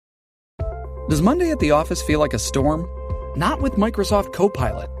Does Monday at the office feel like a storm? Not with Microsoft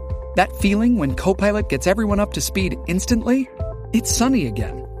Copilot. That feeling when Copilot gets everyone up to speed instantly? It's sunny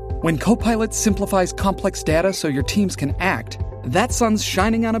again. When Copilot simplifies complex data so your teams can act, that sun's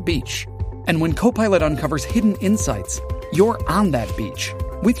shining on a beach. And when Copilot uncovers hidden insights, you're on that beach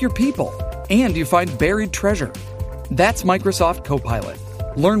with your people, and you find buried treasure. That's Microsoft Copilot.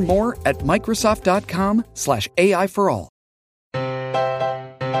 Learn more at Microsoft.com/AI for all.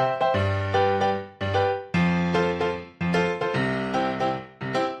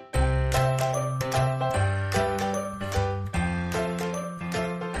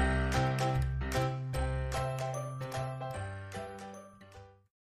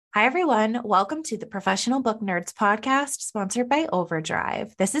 Hi, everyone. Welcome to the Professional Book Nerds podcast, sponsored by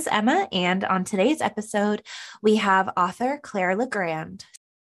Overdrive. This is Emma, and on today's episode, we have author Claire Legrand.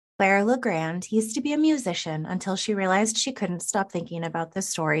 Claire Legrand used to be a musician until she realized she couldn't stop thinking about the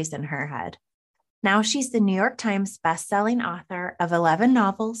stories in her head. Now she's the New York Times bestselling author of 11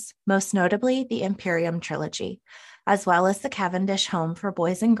 novels, most notably the Imperium trilogy, as well as the Cavendish Home for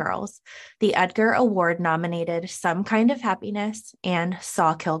Boys and Girls, the Edgar Award-nominated Some Kind of Happiness, and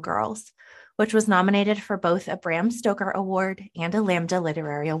Sawkill Girls, which was nominated for both a Bram Stoker Award and a Lambda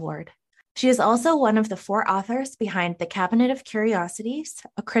Literary Award. She is also one of the 4 authors behind The Cabinet of Curiosities,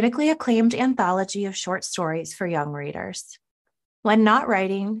 a critically acclaimed anthology of short stories for young readers. When not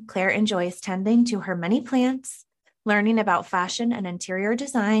writing, Claire enjoys tending to her many plants, learning about fashion and interior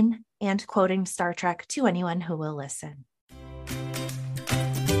design, and quoting Star Trek to anyone who will listen.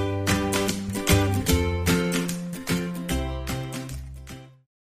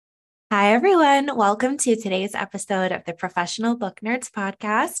 Hi, everyone. Welcome to today's episode of the Professional Book Nerds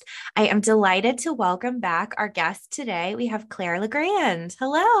podcast. I am delighted to welcome back our guest today. We have Claire Legrand.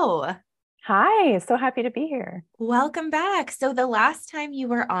 Hello. Hi, so happy to be here. Welcome back. So the last time you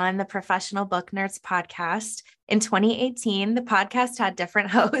were on the Professional Book Nerds podcast in 2018, the podcast had different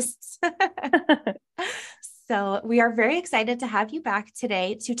hosts. So we are very excited to have you back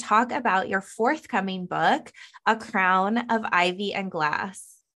today to talk about your forthcoming book, A Crown of Ivy and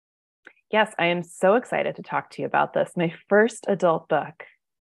Glass. Yes, I am so excited to talk to you about this. My first adult book.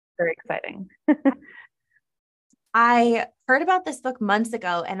 Very exciting. I heard about this book months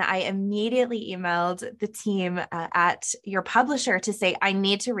ago, and I immediately emailed the team at your publisher to say, I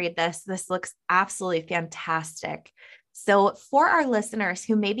need to read this. This looks absolutely fantastic. So for our listeners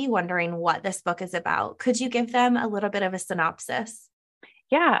who may be wondering what this book is about, could you give them a little bit of a synopsis?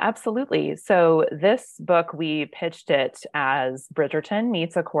 Yeah, absolutely. So this book, we pitched it as Bridgerton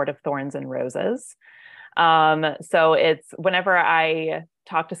meets A Court of Thorns and Roses. So it's whenever I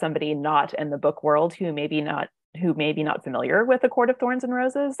talk to somebody not in the book world who may be not familiar with A Court of Thorns and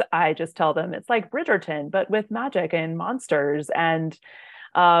Roses, I just tell them it's like Bridgerton, but with magic and monsters and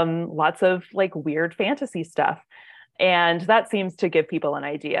lots of like weird fantasy stuff. And that seems to give people an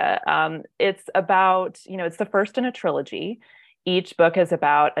idea. It's about, it's the first in a trilogy. Each book is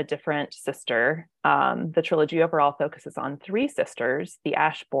about a different sister. The trilogy overall focuses on 3 sisters, the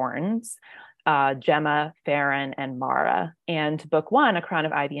Ashbournes, Gemma, Farron, and Mara. And book 1, A Crown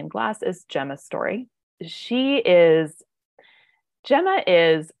of Ivy and Glass, is Gemma's story. Gemma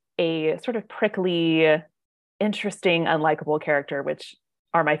is a sort of prickly, interesting, unlikable character, which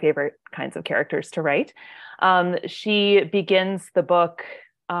are my favorite kinds of characters to write. She begins the book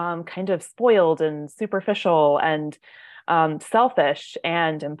kind of spoiled and superficial and selfish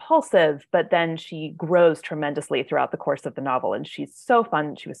and impulsive, but then she grows tremendously throughout the course of the novel. And she's so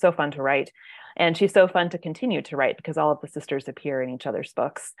fun. She was so fun to write. And she's so fun to continue to write because all of the sisters appear in each other's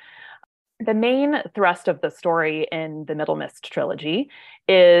books. The main thrust of the story in the Middle Mist trilogy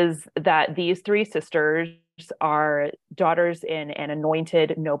is that these 3 sisters are daughters in an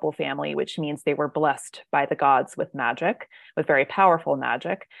anointed noble family, which means they were blessed by the gods with magic, with very powerful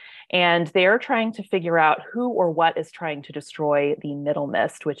magic. And they are trying to figure out who or what is trying to destroy the Middle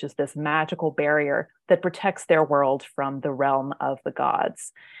Mist, which is this magical barrier that protects their world from the realm of the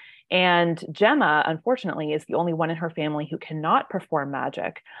gods. And Gemma, unfortunately, is the only one in her family who cannot perform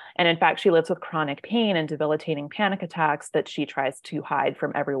magic. And in fact, she lives with chronic pain and debilitating panic attacks that she tries to hide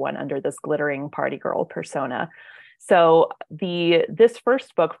from everyone under this glittering party girl persona. So this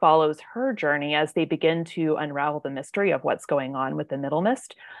first book follows her journey as they begin to unravel the mystery of what's going on with the Middle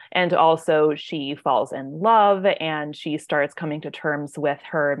Mist. And also she falls in love and she starts coming to terms with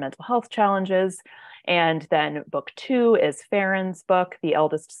her mental health challenges. And then book 2 is Farron's book, the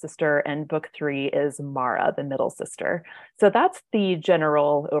eldest sister, and book 3 is Mara, the middle sister. So that's the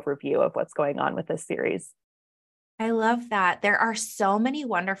general overview of what's going on with this series. I love that. There are so many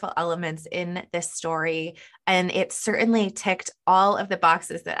wonderful elements in this story, and it certainly ticked all of the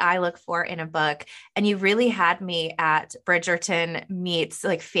boxes that I look for in a book. And you really had me at Bridgerton meets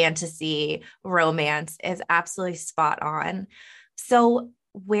like fantasy romance is absolutely spot on. So,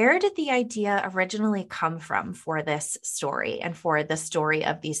 where did the idea originally come from for this story and for the story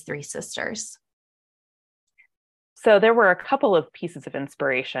of these three sisters? So there were a couple of pieces of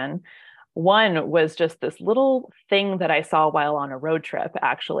inspiration. One was just this little thing that I saw while on a road trip,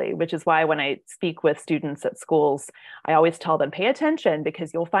 actually, which is why when I speak with students at schools, I always tell them, pay attention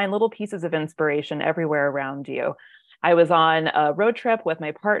because you'll find little pieces of inspiration everywhere around you. I was on a road trip with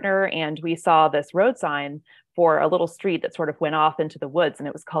my partner and we saw this road sign for a little street that sort of went off into the woods, and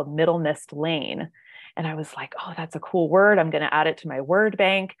it was called Middle Mist Lane. And I was like, oh, that's a cool word. I'm going to add it to my word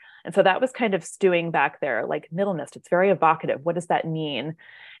bank. And so that was kind of stewing back there, like Middle Mist. It's very evocative. What does that mean?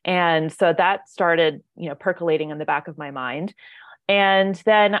 And so that started, percolating in the back of my mind. And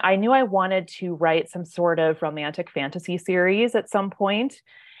then I knew I wanted to write some sort of romantic fantasy series at some point.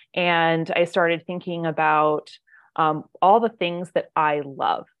 And I started thinking about all the things that I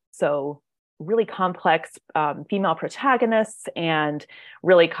love. So really complex female protagonists and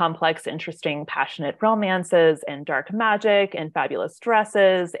really complex, interesting, passionate romances and dark magic and fabulous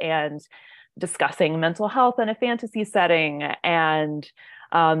dresses and discussing mental health in a fantasy setting and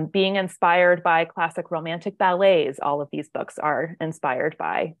being inspired by classic romantic ballets. All of these books are inspired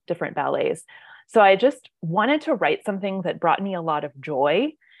by different ballets. So I just wanted to write something that brought me a lot of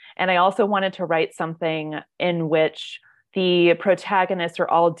joy. And I also wanted to write something in which the protagonists are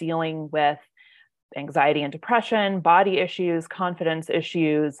all dealing with anxiety and depression, body issues, confidence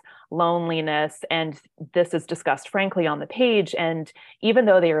issues, loneliness. And this is discussed frankly on the page. And even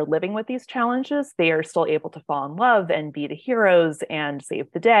though they are living with these challenges, they are still able to fall in love and be the heroes and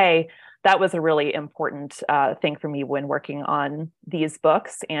save the day. That was a really important thing for me when working on these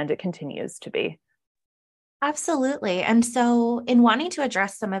books, and it continues to be. Absolutely. And so, in wanting to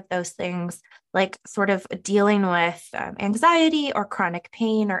address some of those things, like sort of dealing with anxiety or chronic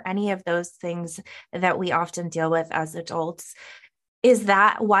pain or any of those things that we often deal with as adults, is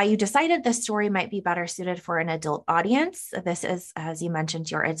that why you decided this story might be better suited for an adult audience? This is, as you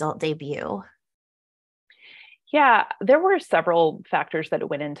mentioned, your adult debut. Yeah, there were several factors that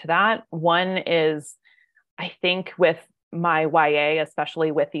went into that. One is, I think, with my YA,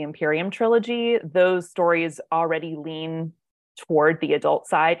 especially with the Imperium trilogy, those stories already lean toward the adult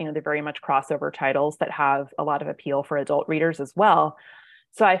side. They're very much crossover titles that have a lot of appeal for adult readers as well.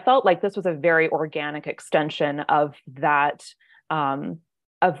 So I felt like this was a very organic extension of that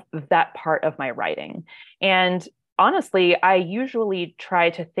part of my writing. And honestly, I usually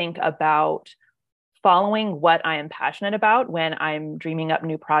try to think about following what I am passionate about when I'm dreaming up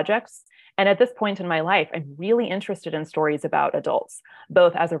new projects. And at this point in my life, I'm really interested in stories about adults,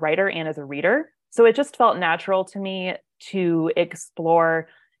 both as a writer and as a reader. So it just felt natural to me to explore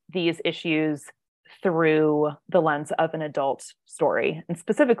these issues through the lens of an adult story, and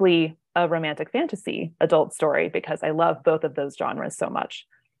specifically a romantic fantasy adult story, because I love both of those genres so much.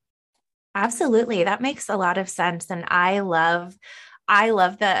 Absolutely. That makes a lot of sense. And I love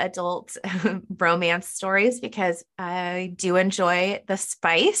the adult romance stories because I do enjoy the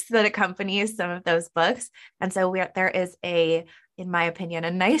spice that accompanies some of those books. And so there is in my opinion,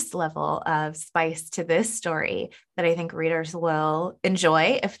 a nice level of spice to this story that I think readers will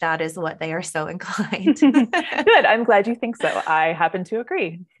enjoy if that is what they are so inclined. Good. I'm glad you think so. I happen to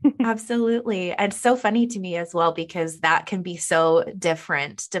agree. Absolutely. And so funny to me as well, because that can be so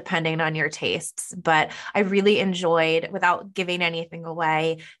different depending on your tastes. But I really enjoyed, without giving anything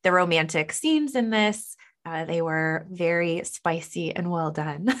away, the romantic scenes in this. They were very spicy and well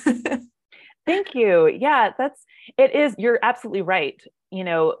done. Thank you. Yeah, it is. You're absolutely right.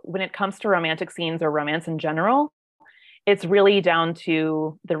 When it comes to romantic scenes or romance in general, it's really down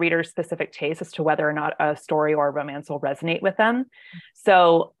to the reader's specific taste as to whether or not a story or a romance will resonate with them.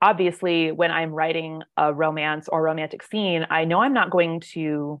 So obviously, when I'm writing a romance or romantic scene, I know it's not going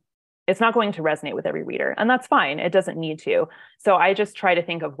to resonate with every reader, and that's fine. It doesn't need to. So I just try to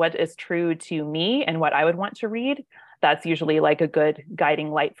think of what is true to me and what I would want to read. That's usually like a good guiding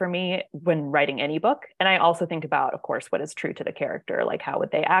light for me when writing any book. And I also think about, of course, what is true to the character, like how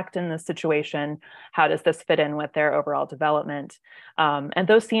would they act in this situation? How does this fit in with their overall development? And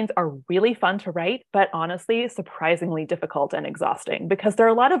those scenes are really fun to write, but honestly, surprisingly difficult and exhausting because there are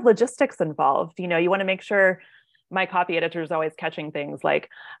a lot of logistics involved. You want to make sure my copy editor is always catching things like,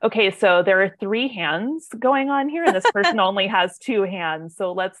 okay, so there are 3 hands going on here, and this person only has 2 hands.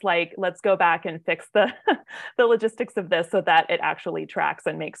 So let's go back and fix the the logistics of this so that it actually tracks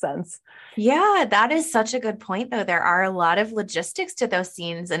and makes sense. Yeah, that is such a good point, though. There are a lot of logistics to those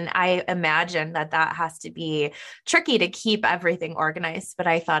scenes, and I imagine that that has to be tricky to keep everything organized, but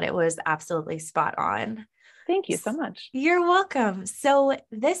I thought it was absolutely spot on. Thank you so much. You're welcome. So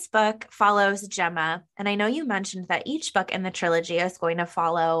this book follows Gemma, and I know you mentioned that each book in the trilogy is going to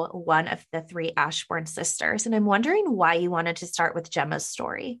follow one of the 3 Ashbourne sisters, and I'm wondering why you wanted to start with Gemma's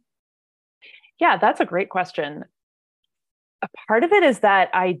story. Yeah, that's a great question. A part of it is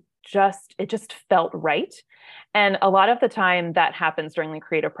that it just felt right. And a lot of the time that happens during the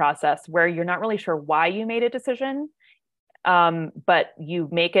creative process where you're not really sure why you made a decision, but you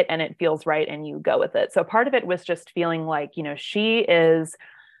make it and it feels right and you go with it. So part of it was just feeling like, she is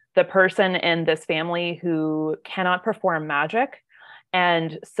the person in this family who cannot perform magic.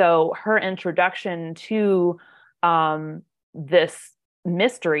 And so her introduction to this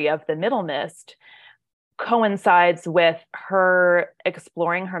mystery of the Middle Mist coincides with her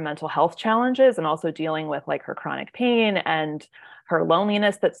exploring her mental health challenges and also dealing with like her chronic pain and her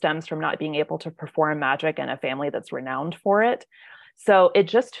loneliness that stems from not being able to perform magic in a family that's renowned for it. So it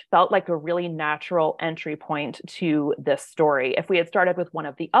just felt like a really natural entry point to this story. If we had started with one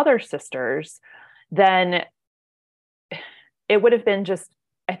of the other sisters, then it would have been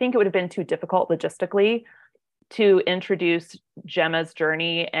I think it would have been too difficult logistically to introduce Gemma's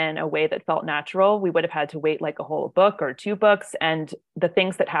journey in a way that felt natural. We would have had to wait like a whole book or 2 books, and the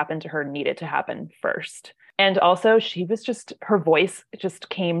things that happened to her needed to happen first. And also her voice just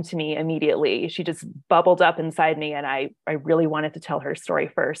came to me immediately. She just bubbled up inside me, and I really wanted to tell her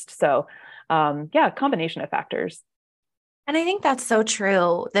story first. So a combination of factors. And I think that's so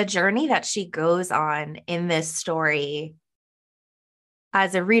true. The journey that she goes on in this story,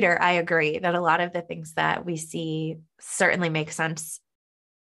 as a reader, I agree that a lot of the things that we see certainly make sense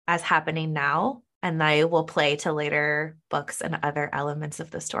as happening now, and they will play to later books and other elements of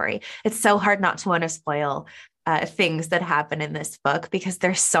the story. It's so hard not to want to spoil things that happen in this book because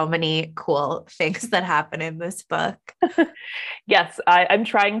there's so many cool things that happen in this book. Yes, I'm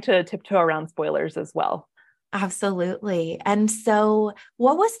trying to tiptoe around spoilers as well. Absolutely. And so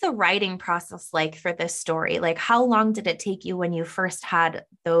what was the writing process like for this story? Like, how long did it take you when you first had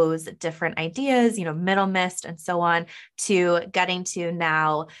those different ideas, Middle Mist and so on, to getting to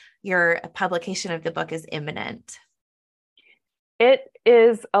now your publication of the book is imminent? It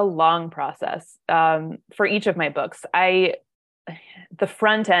is a long process for each of my books. The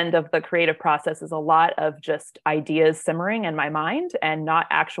front end of the creative process is a lot of just ideas simmering in my mind and not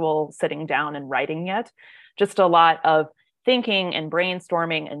actual sitting down and writing yet. Just a lot of thinking and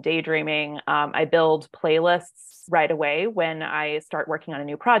brainstorming and daydreaming. I build playlists right away when I start working on a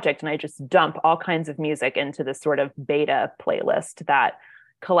new project, and I just dump all kinds of music into this sort of beta playlist that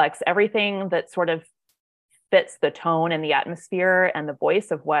collects everything that sort of fits the tone and the atmosphere and the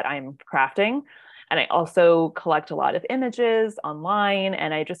voice of what I'm crafting. And I also collect a lot of images online,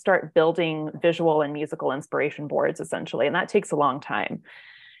 and I just start building visual and musical inspiration boards, essentially. And that takes a long time.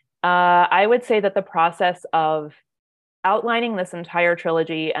 I would say that the process of outlining this entire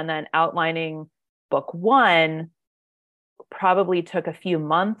trilogy and then outlining book 1 probably took a few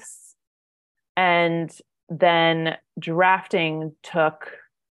months. And then drafting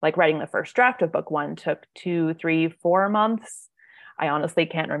writing the first draft of book 1 took 2, 3, 4 months. I honestly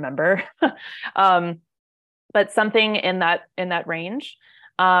can't remember, but something in that range.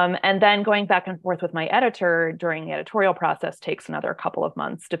 And then going back and forth with my editor during the editorial process takes another couple of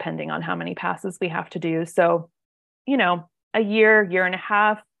months, depending on how many passes we have to do. So, a year and a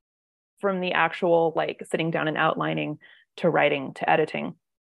half from the actual sitting down and outlining to writing to editing.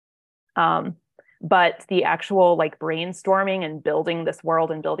 But the actual brainstorming and building this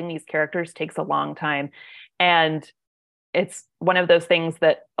world and building these characters takes a long time. And it's one of those things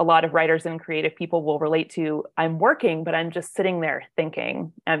that a lot of writers and creative people will relate to. I'm working, but I'm just sitting there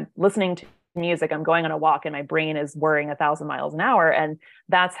thinking. I'm listening to music. I'm going on a walk and my brain is whirring 1,000 miles an hour. And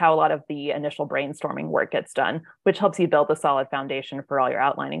that's how a lot of the initial brainstorming work gets done, which helps you build a solid foundation for all your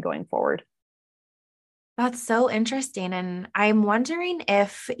outlining going forward. That's so interesting. And I'm wondering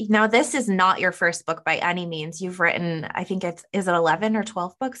if, now this is not your first book by any means. You've written, I think is it 11 or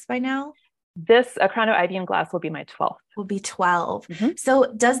 12 books by now? This, A Crown of Ivy and Glass, will be my 12th. Will be 12. Mm-hmm.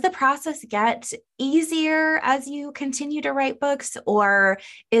 So does the process get easier as you continue to write books, or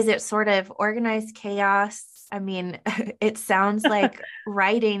is it sort of organized chaos? I mean, it sounds like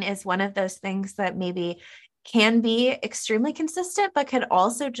writing is one of those things that maybe can be extremely consistent, but could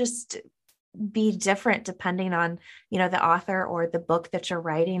also just be different depending on, the author or the book that you're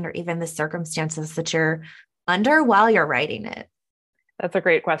writing, or even the circumstances that you're under while you're writing it? That's a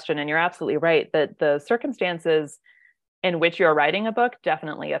great question. And you're absolutely right that the circumstances in which you're writing a book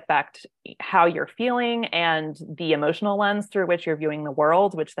definitely affect how you're feeling and the emotional lens through which you're viewing the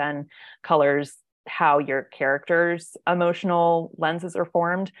world, which then colors how your characters' emotional lenses are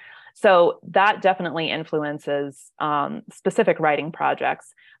formed. So that definitely influences specific writing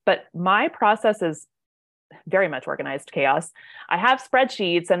projects. But my process is very much organized chaos. I have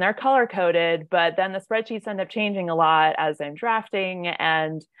spreadsheets and they're color coded, but then the spreadsheets end up changing a lot as I'm drafting.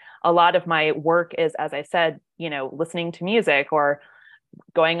 And a lot of my work is, as I said, listening to music or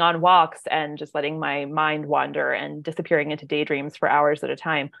going on walks and just letting my mind wander and disappearing into daydreams for hours at a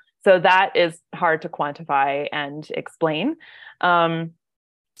time. So that is hard to quantify and explain.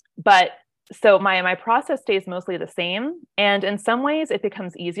 But so my process stays mostly the same. And in some ways it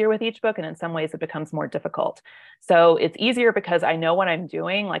becomes easier with each book. And in some ways it becomes more difficult. So it's easier because I know what I'm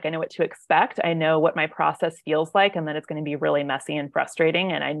doing. Like I know what to expect. I know what my process feels like, and then it's going to be really messy and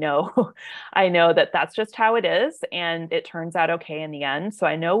frustrating. And I know, I know that that's just how it is. And it turns out okay in the end. So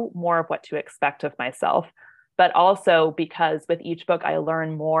I know more of what to expect of myself. But also because with each book, I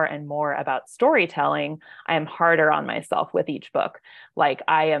learn more and more about storytelling, I am harder on myself with each book. Like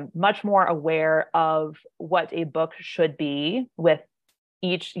I am much more aware of what a book should be with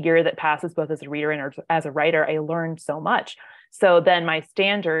each year that passes, both as a reader and as a writer. I learned so much. So then my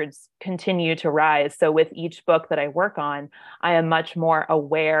standards continue to rise. So with each book that I work on, I am much more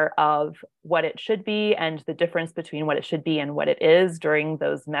aware of what it should be and the difference between what it should be and what it is during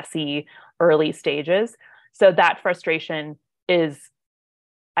those messy early stages. So that frustration is,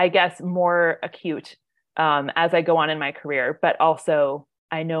 I guess, more acute as I go on in my career, but also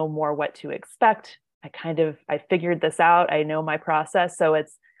I know more what to expect. I figured this out. I know my process. So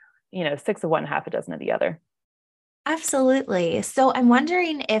it's, 6 of one, half a dozen of the other. Absolutely. So I'm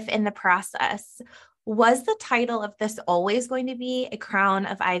wondering if in the process, was the title of this always going to be A Crown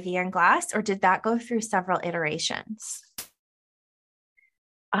of Ivy and Glass, or did that go through several iterations?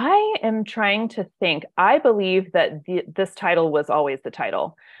 I am trying to think. I believe that this title was always the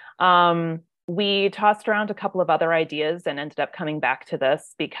title. We tossed around a couple of other ideas and ended up coming back to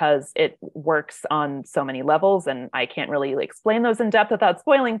this because it works on so many levels, and I can't really explain those in depth without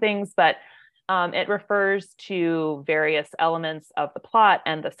spoiling things, but it refers to various elements of the plot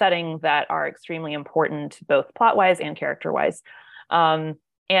and the setting that are extremely important, both plot-wise and character-wise.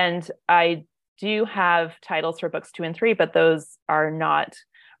 And I do have titles for books 2 and 3, but those are not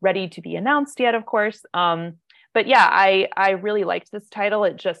ready to be announced yet, of course. But yeah, I really liked this title.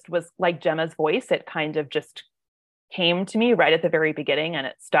 It just was like Gemma's voice. It kind of just came to me right at the very beginning and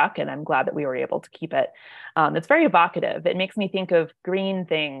it stuck. And I'm glad that we were able to keep it. It's very evocative. It makes me think of green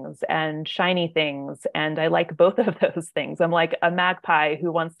things and shiny things. And I like both of those things. I'm like a magpie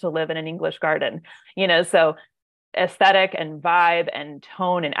who wants to live in an English garden, so aesthetic and vibe and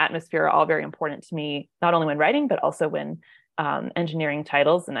tone and atmosphere are all very important to me, not only when writing, but also when engineering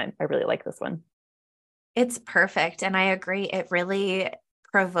titles. And I really like this one. It's perfect. And I agree. It really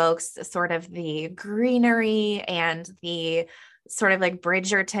provokes sort of the greenery and the sort of like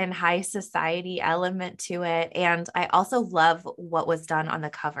Bridgerton high society element to it. And I also love what was done on the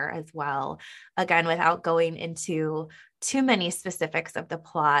cover as well. Again, without going into too many specifics of the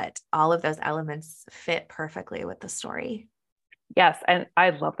plot, all of those elements fit perfectly with the story. Yes, and I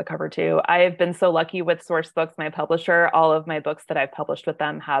love the cover too. I've been so lucky with Source Books, my publisher. All of my books that I've published with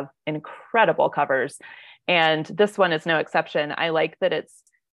them have incredible covers. And this one is no exception. I like that it's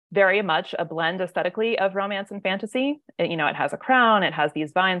very much a blend aesthetically of romance and fantasy. It has a crown, it has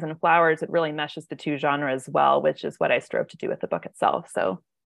these vines and flowers. It really meshes the two genres well, which is what I strove to do with the book itself. So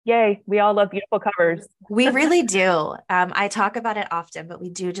yay, we all love beautiful covers. We really do. I talk about it often, but we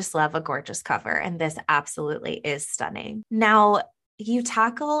do just love a gorgeous cover. And this absolutely is stunning. Now, you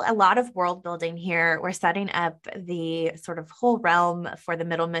tackle a lot of world building here. We're setting up the sort of whole realm for the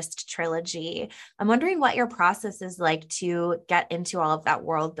Middle Mist trilogy. I'm wondering what your process is like to get into all of that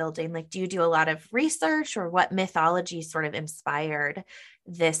world building. Like, do you do a lot of research, or what mythology sort of inspired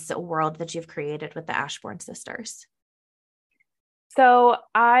this world that you've created with the Ashbourne sisters? So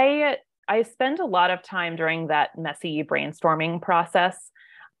I spend a lot of time during that messy brainstorming process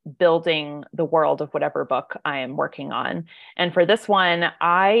building the world of whatever book I am working on. And for this one,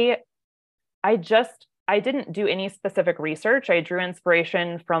 I didn't do any specific research. I drew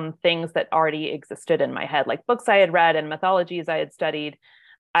inspiration from things that already existed in my head, like books I had read and mythologies I had studied.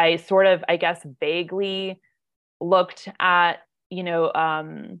 I sort of, I guess, vaguely looked at,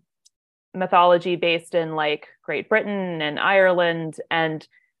 mythology based in like Great Britain and Ireland,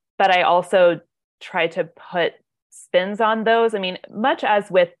 but I also try to put spins on those. I mean, much as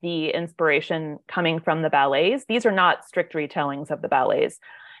with the inspiration coming from the ballets, these are not strict retellings of the ballets.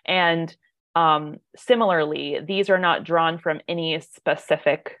 And similarly, these are not drawn from any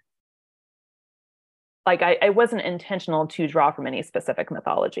specific, like I wasn't intentional to draw from any specific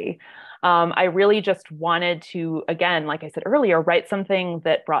mythology. I really just wanted to, again, like I said earlier, write something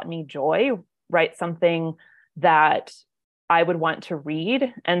that brought me joy, write something that I would want to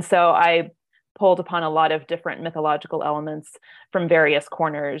read. And so I pulled upon a lot of different mythological elements from various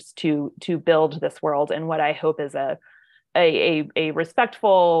corners to build this world in what I hope is a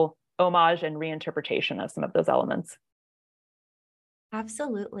respectful homage and reinterpretation of some of those elements.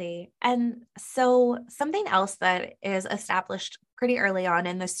 Absolutely. And so something else that is established pretty early on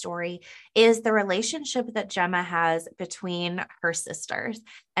in the story is the relationship that Gemma has between her sisters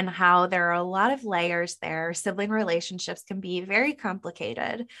and how there are a lot of layers there. Sibling relationships can be very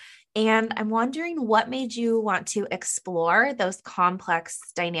complicated. And I'm wondering what made you want to explore those complex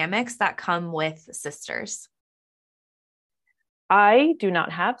dynamics that come with sisters? I do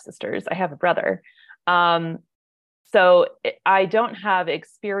not have sisters. I have a brother. So I don't have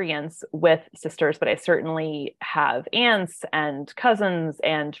experience with sisters, but I certainly have aunts and cousins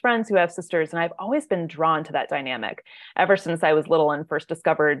and friends who have sisters. And I've always been drawn to that dynamic ever since I was little and first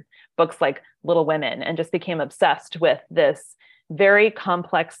discovered books like Little Women and just became obsessed with this very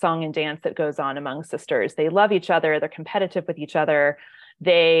complex song and dance that goes on among sisters. They love each other. They're competitive with each other.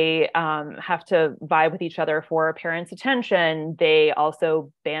 They have to vie with each other for parents' attention. They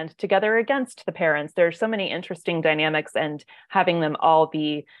also band together against the parents. There's so many interesting dynamics, and having them all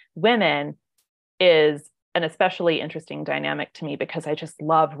be women is an especially interesting dynamic to me because I just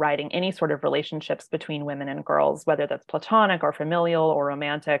love writing any sort of relationships between women and girls, whether that's platonic or familial or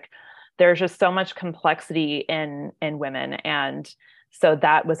romantic. There's just so much complexity in women. And so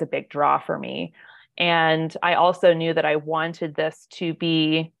that was a big draw for me. And I also knew that I wanted this to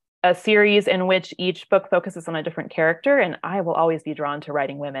be a series in which each book focuses on a different character. And I will always be drawn to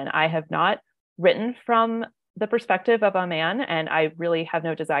writing women. I have not written from the perspective of a man, and I really have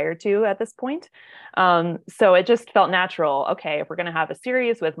no desire to at this point. So it just felt natural. Okay, if we're going to have a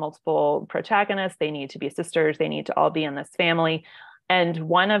series with multiple protagonists, they need to be sisters. They need to all be in this family. And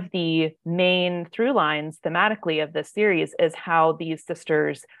one of the main through lines thematically of this series is how these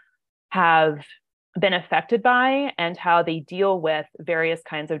sisters have been affected by and how they deal with various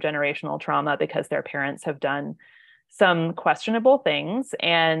kinds of generational trauma because their parents have done some questionable things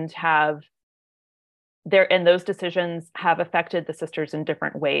and those decisions have affected the sisters in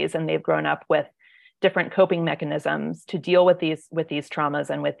different ways, and they've grown up with different coping mechanisms to deal with these traumas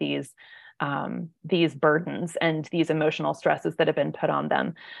and with these burdens and these emotional stresses that have been put on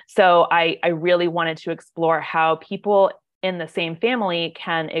them. So I really wanted to explore how people in the same family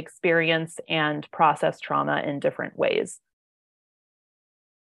can experience and process trauma in different ways.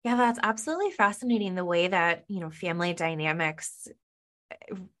 Yeah, that's absolutely fascinating, the way that, family dynamics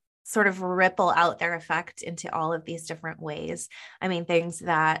sort of ripple out their effect into all of these different ways. I mean, things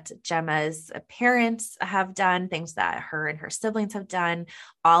that Gemma's parents have done, things that her and her siblings have done,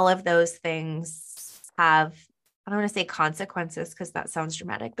 all of those things have, I don't want to say consequences because that sounds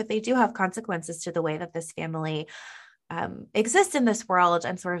dramatic, but they do have consequences to the way that this family exists in this world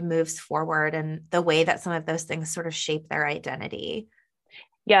and sort of moves forward, and the way that some of those things sort of shape their identity.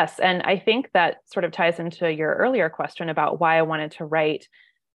 Yes. And I think that sort of ties into your earlier question about why I wanted to write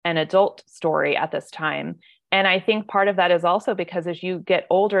an adult story at this time. And I think part of that is also because as you get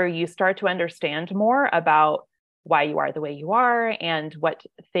older, you start to understand more about why you are the way you are and what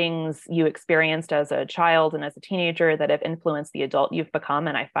things you experienced as a child and as a teenager that have influenced the adult you've become.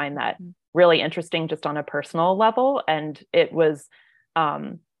 And I find that really interesting just on a personal level. And it was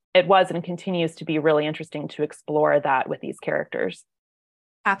and continues to be really interesting to explore that with these characters.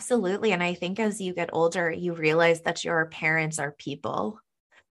 Absolutely. And I think as you get older, you realize that your parents are people.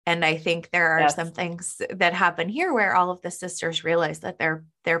 And I think there are some things that happen here where all of the sisters realize that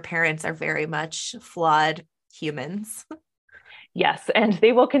their parents are very much flawed humans. Yes, and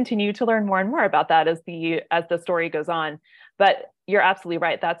they will continue to learn more and more about that as the story goes on. But you're absolutely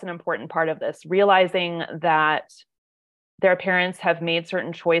right. That's an important part of this, realizing that their parents have made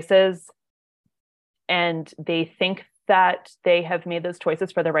certain choices and they think that they have made those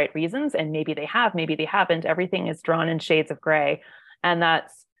choices for the right reasons. And maybe they have, maybe they haven't. Everything is drawn in shades of gray. And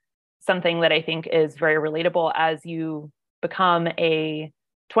that's something that I think is very relatable as you become a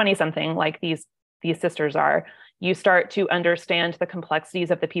 20-something like these sisters are. You start to understand the complexities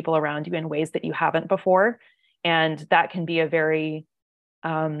of the people around you in ways that you haven't before. And that can be a very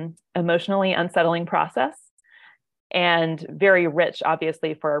emotionally unsettling process. and very rich,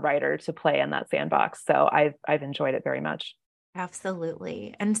 obviously, for a writer to play in that sandbox. So I've enjoyed it very much.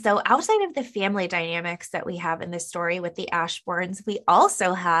 Absolutely. And so outside of the family dynamics that we have in this story with the Ashbournes, we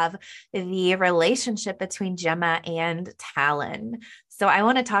also have the relationship between Gemma and Talon. So I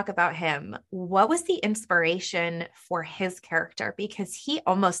want to talk about him. What was the inspiration for his character? Because he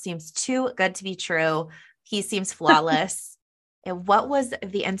almost seems too good to be true. He seems flawless. And what was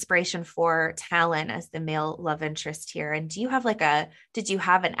the inspiration for Talon as the male love interest here? And did you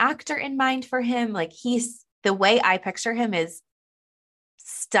have an actor in mind for him? Like the way I picture him is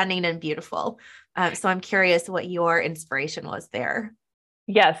stunning and beautiful. So I'm curious what your inspiration was there.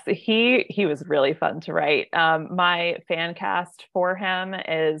 Yes, he was really fun to write. My fan cast for him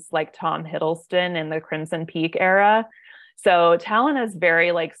is like Tom Hiddleston in the Crimson Peak era. So Talon is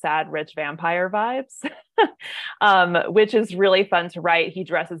very like sad, rich vampire vibes, which is really fun to write. He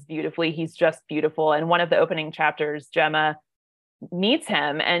dresses beautifully. He's just beautiful. And one of the opening chapters, Gemma meets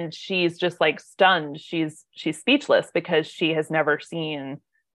him and she's just like stunned. She's speechless because she has never seen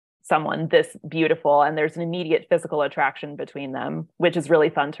someone this beautiful, and there's an immediate physical attraction between them, which is really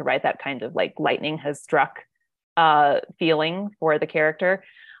fun to write, that kind of like lightning has struck feeling for the character.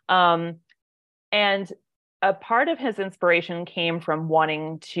 And a part of his inspiration came from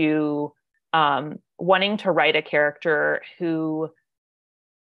wanting to write a character who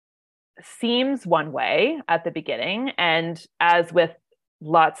seems one way at the beginning, and as with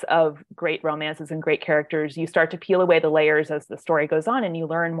lots of great romances and great characters, you start to peel away the layers as the story goes on, and you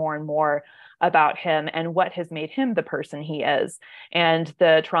learn more and more about him and what has made him the person he is and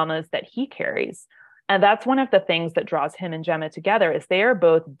the traumas that he carries. And that's one of the things that draws him and Gemma together, is they are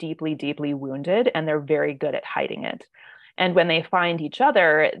both deeply, deeply wounded, and they're very good at hiding it. And when they find each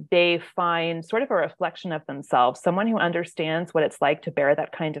other, they find sort of a reflection of themselves, someone who understands what it's like to bear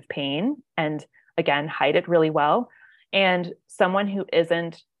that kind of pain and, again, hide it really well, and someone who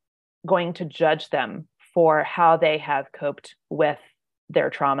isn't going to judge them for how they have coped with their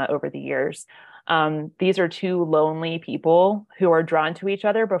trauma over the years. These are two lonely people who are drawn to each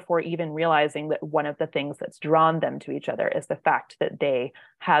other before even realizing that one of the things that's drawn them to each other is the fact that they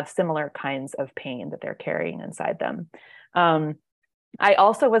have similar kinds of pain that they're carrying inside them. I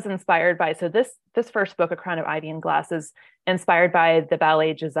also was inspired by, so this first book, A Crown of Ivy and Glass, is inspired by the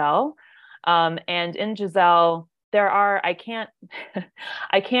ballet Giselle. And in Giselle, there are, I can't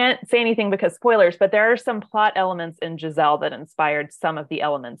say anything because spoilers, but there are some plot elements in Giselle that inspired some of the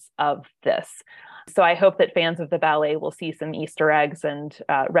elements of this. So I hope that fans of the ballet will see some Easter eggs and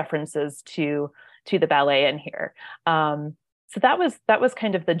references to the ballet in here. So that was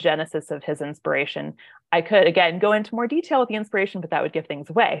kind of the genesis of his inspiration. I could, again, go into more detail with the inspiration, but that would give things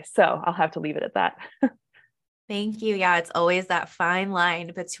away. So I'll have to leave it at that. Thank you. Yeah, it's always that fine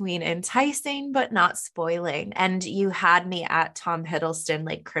line between enticing but not spoiling. And you had me at Tom Hiddleston,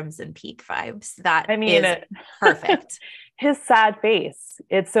 like Crimson Peak vibes. Is perfect. His sad face,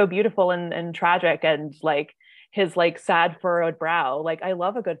 it's so beautiful and tragic, and like his like sad furrowed brow. Like, I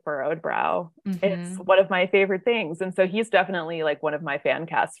love a good furrowed brow. Mm-hmm. It's one of my favorite things. And so he's definitely like one of my fan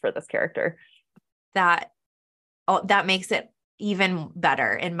casts for this character. That makes it even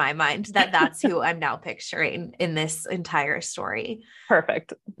better in my mind that's who I'm now picturing in this entire story.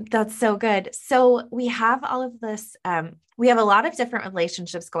 Perfect. That's so good. So we have all of this, we have a lot of different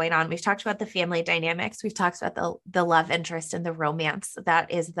relationships going on. We've talked about the family dynamics. We've talked about the love interest and the romance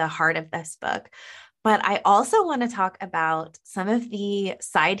that is the heart of this book. But I also want to talk about some of the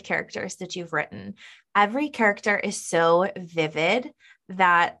side characters that you've written. Every character is so vivid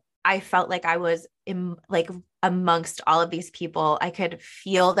that I felt like I was amongst all of these people. I could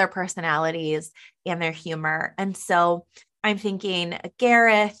feel their personalities and their humor. And so I'm thinking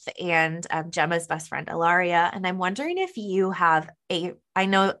Gareth and Gemma's best friend, Ilaria. And I'm wondering if you have I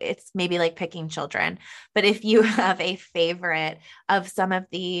know it's maybe like picking children, but if you have a favorite of some of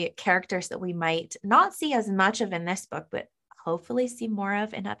the characters that we might not see as much of in this book, but hopefully see more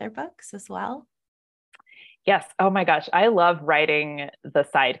of in other books as well. Yes. Oh my gosh. I love writing the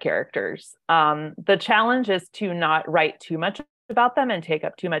side characters. The challenge is to not write too much about them and take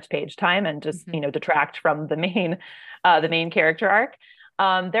up too much page time and just, detract from the main character arc.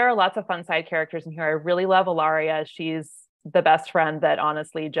 There are lots of fun side characters in here. I really love Ilaria. She's the best friend that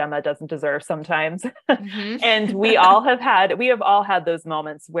honestly Gemma doesn't deserve sometimes. Mm-hmm. And we have all had those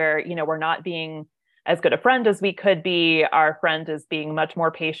moments where, we're not being as good a friend as we could be. Our friend is being much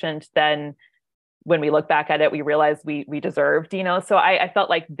more patient than when we look back at it, we realize we deserved, So I felt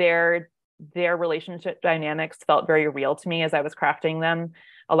like their relationship dynamics felt very real to me as I was crafting them.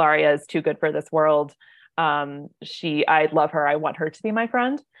 Ilaria is too good for this world. I love her. I want her to be my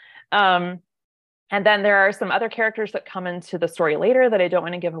friend. And then there are some other characters that come into the story later that I don't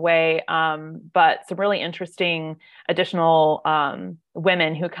want to give away, but some really interesting additional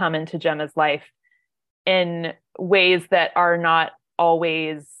women who come into Gemma's life in ways that are not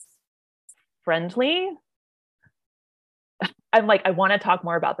always friendly. I'm like, I want to talk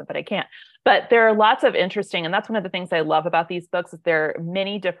more about them, but I can't. But there are lots of interesting, and that's one of the things I love about these books, is there are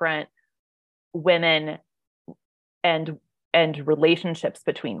many different women and relationships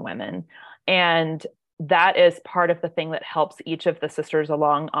between women. And that is part of the thing that helps each of the sisters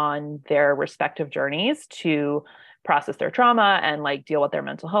along on their respective journeys to process their trauma and like deal with their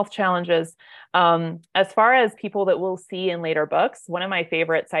mental health challenges. As far as people that we'll see in later books, one of my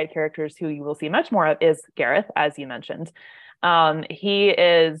favorite side characters who you will see much more of is Gareth, as you mentioned. He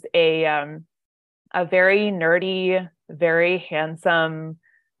is a very nerdy, very handsome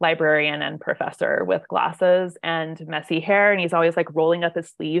librarian and professor with glasses and messy hair. And he's always like rolling up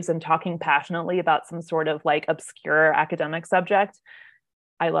his sleeves and talking passionately about some sort of like obscure academic subject.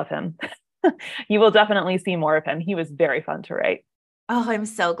 I love him. You will definitely see more of him. He was very fun to write. Oh, I'm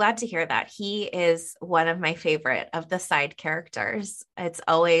so glad to hear that. He is one of my favorite of the side characters. It's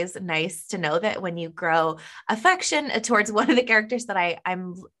always nice to know that when you grow affection towards one of the characters, that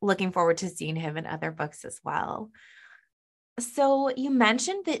I'm looking forward to seeing him in other books as well. So you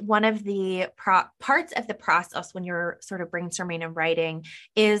mentioned that one of the parts of the process when you're sort of brainstorming and writing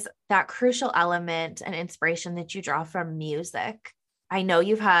is that crucial element and inspiration that you draw from music. I know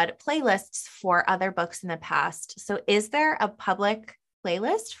you've had playlists for other books in the past. So is there a public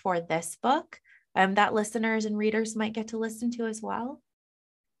playlist for this book that listeners and readers might get to listen to as well?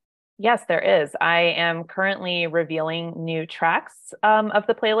 Yes, there is. I am currently revealing new tracks of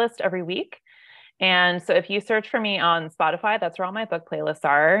the playlist every week. And so if you search for me on Spotify, that's where all my book playlists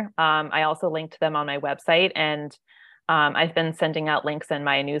are. I also link to them on my website, and I've been sending out links in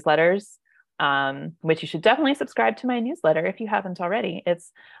my newsletters, which you should definitely subscribe to my newsletter if you haven't already.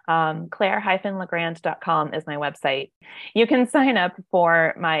 It's claire-legrand.com is my website. You can sign up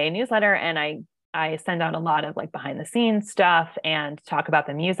for my newsletter, and I send out a lot of like behind the scenes stuff and talk about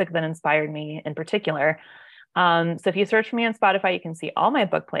the music that inspired me in particular. So if you search for me on Spotify, you can see all my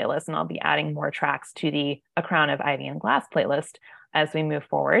book playlists, and I'll be adding more tracks to the A Crown of Ivy and Glass playlist as we move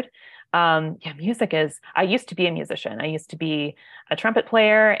forward. Music I used to be a musician. I used to be a trumpet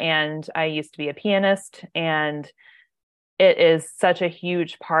player, and I used to be a pianist, and it is such a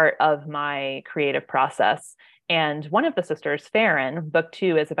huge part of my creative process. And one of the sisters, Farron, book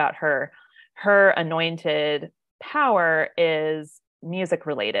 2 is about her. Her anointed power is music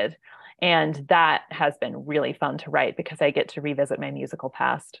related. And that has been really fun to write because I get to revisit my musical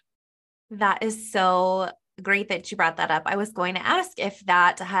past. That is so great that you brought that up. I was going to ask if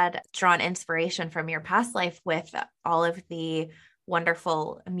that had drawn inspiration from your past life with all of the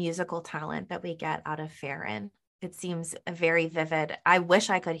wonderful musical talent that we get out of Farron. It seems very vivid. I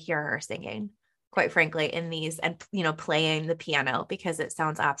wish I could hear her singing, quite frankly, in these and, playing the piano, because it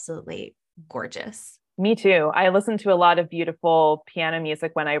sounds absolutely gorgeous. Me too. I listen to a lot of beautiful piano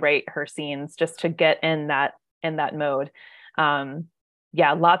music when I write her scenes just to get in that mode.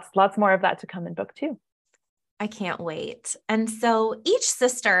 Lots more of that to come in book 2. I can't wait. And so each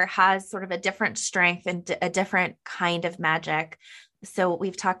sister has sort of a different strength and a different kind of magic. So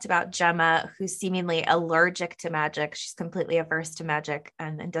we've talked about Gemma, who's seemingly allergic to magic. She's completely averse to magic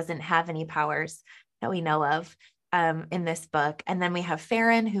and doesn't have any powers that we know of. In this book. And then we have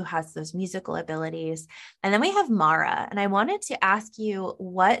Farron, who has those musical abilities. And then we have Mara. And I wanted to ask you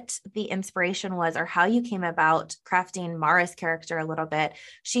what the inspiration was or how you came about crafting Mara's character a little bit.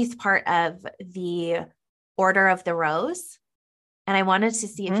 She's part of the Order of the Rose. And I wanted to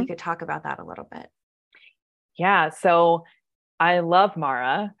see if you could talk about that a little bit. Yeah. So I love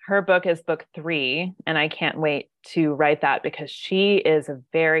Mara. Her book is book 3, and I can't wait to write that because she is a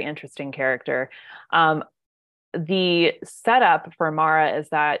very interesting character. The setup for Mara is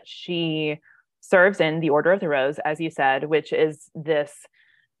that she serves in the Order of the Rose, as you said, which is this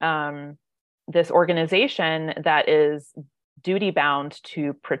organization that is duty bound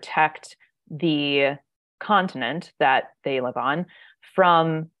to protect the continent that they live on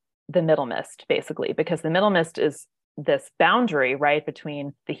from the Middle Mist, basically, because the Middle Mist is this boundary, right,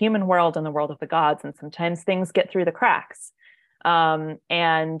 between the human world and the world of the gods, and sometimes things get through the cracks.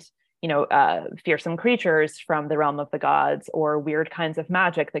 Fearsome creatures from the realm of the gods or weird kinds of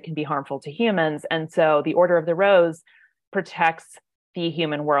magic that can be harmful to humans. And so the Order of the Rose protects the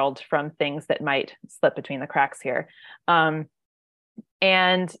human world from things that might slip between the cracks here. And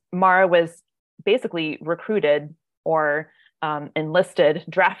Mara was basically recruited or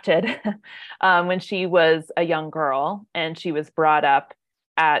drafted when she was a young girl, and she was brought up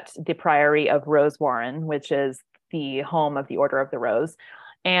at the Priory of Rosewarren, which is the home of the Order of the Rose.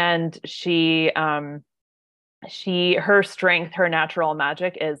 And her strength, her natural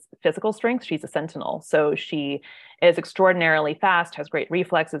magic is physical strength. She's a sentinel. So she is extraordinarily fast, has great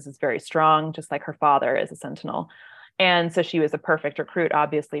reflexes, is very strong, just like her father is a sentinel. And so she was a perfect recruit,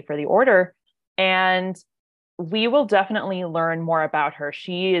 obviously, for the order. And we will definitely learn more about her.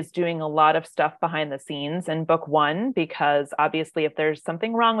 She is doing a lot of stuff behind the scenes in book 1, because obviously if there's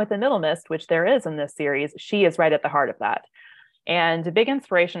something wrong with the Middle Mist, which there is in this series, she is right at the heart of that. And a big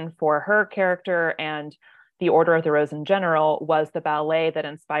inspiration for her character and the Order of the Rose in general was the ballet that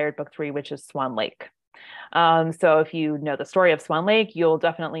inspired book 3, which is Swan Lake. So if you know the story of Swan Lake, you'll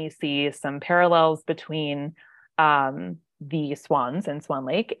definitely see some parallels between the swans in Swan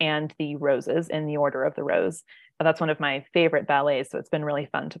Lake and the roses in the Order of the Rose. That's one of my favorite ballets, so it's been really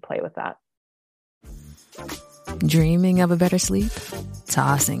fun to play with that. Dreaming of a better sleep?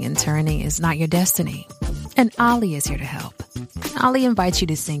 Tossing and turning is not your destiny. And Ollie is here to help. Ollie invites you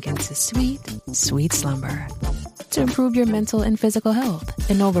to sink into sweet, sweet slumber to improve your mental and physical health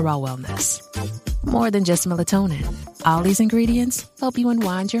and overall wellness. More than just melatonin, Ollie's ingredients help you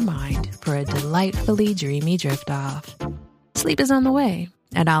unwind your mind for a delightfully dreamy drift off. Sleep is on the way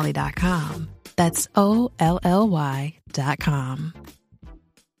at Ollie.com. That's OLLY.com.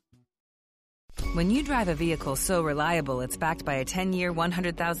 When you drive a vehicle so reliable it's backed by a 10-year,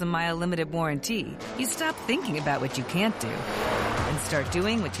 100,000-mile limited warranty, you stop thinking about what you can't do and start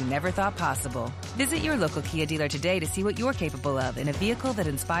doing what you never thought possible. Visit your local Kia dealer today to see what you're capable of in a vehicle that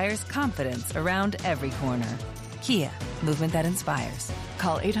inspires confidence around every corner. Kia, movement that inspires.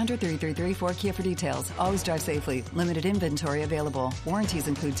 Call 800-333-4KIA for details. Always drive safely. Limited inventory available. Warranties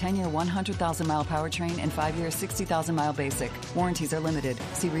include 10-year 100,000-mile powertrain and 5-year 60,000-mile basic. Warranties are limited.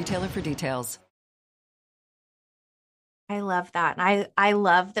 See retailer for details. I love that. And I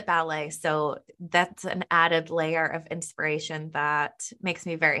love the ballet. So that's an added layer of inspiration that makes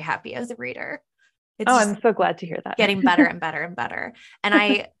me very happy as a reader. It's I'm so glad to hear that. Getting better and better and better. And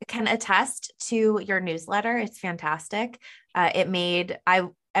I can attest to your newsletter. It's fantastic. I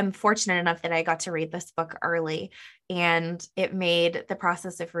am fortunate enough that I got to read this book early, and it made the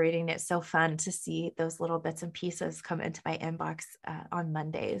process of reading it so fun to see those little bits and pieces come into my inbox on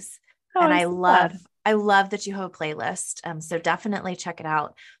Mondays. And I love that you have a playlist. So definitely check it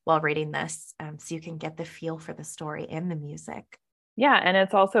out while reading this, so you can get the feel for the story and the music. Yeah. And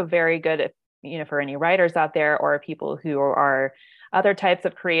it's also very good if, for any writers out there or people who are other types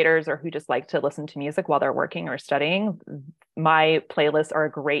of creators or who just like to listen to music while they're working or studying. My playlists are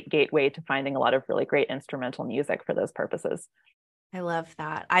a great gateway to finding a lot of really great instrumental music for those purposes. I love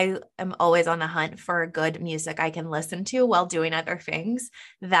that. I am always on the hunt for good music I can listen to while doing other things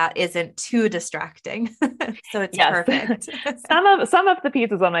that isn't too distracting. So it's perfect. Some of the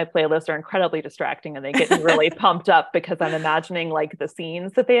pieces on my playlist are incredibly distracting, and they get me really pumped up because I'm imagining like the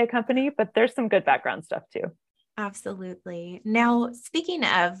scenes that they accompany, but there's some good background stuff too. Absolutely. Now, speaking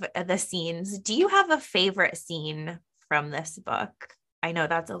of the scenes, do you have a favorite scene from this book? I know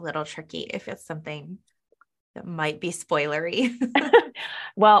that's a little tricky if it's something that might be spoilery.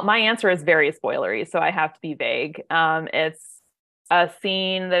 Well, my answer is very spoilery, so I have to be vague. It's a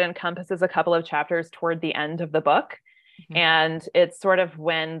scene that encompasses a couple of chapters toward the end of the book. Mm-hmm. And it's sort of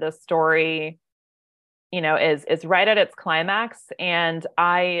when the story, is right at its climax. And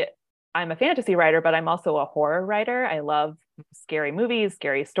I'm a fantasy writer, but I'm also a horror writer. I love scary movies,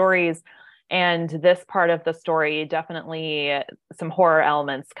 scary stories. And this part of the story, definitely some horror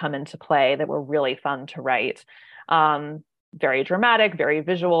elements come into play that were really fun to write. Very dramatic, very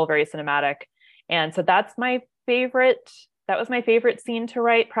visual, very cinematic. And so that was my favorite scene to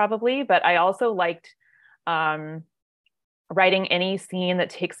write probably. But I also liked writing any scene that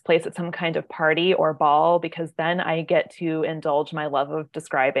takes place at some kind of party or ball, because then I get to indulge my love of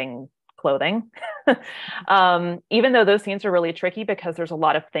describing clothing. Even though those scenes are really tricky because there's a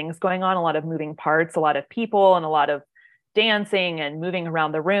lot of things going on, a lot of moving parts, a lot of people, and a lot of dancing and moving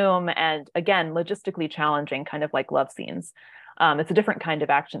around the room. And again, logistically challenging, kind of like love scenes. It's a different kind of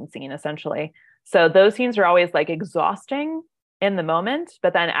action scene, essentially. So those scenes are always like exhausting in the moment,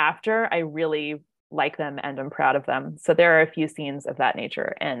 but then after, I really like them and I'm proud of them. So there are a few scenes of that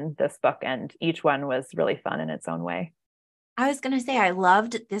nature in this book, and each one was really fun in its own way. I was going to say, I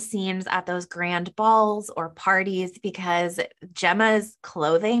loved the scenes at those grand balls or parties because Gemma's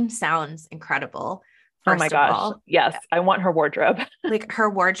clothing sounds incredible. Oh my first of gosh. all. Yes. I want her wardrobe. Like her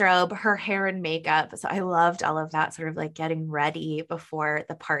wardrobe, her hair and makeup. So I loved all of that, sort of like getting ready before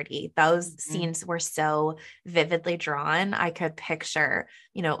the party. Those scenes were so vividly drawn. I could picture,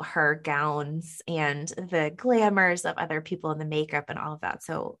 her gowns and the glamours of other people and the makeup and all of that.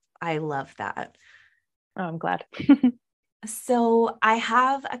 So I love that. Oh, I'm glad. So I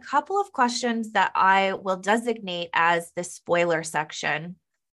have a couple of questions that I will designate as the spoiler section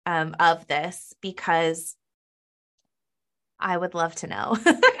of this, because I would love to know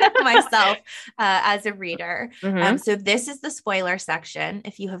myself as a reader. So this is the spoiler section.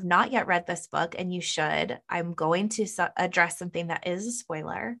 If you have not yet read this book, and you should, I'm going to address something that is a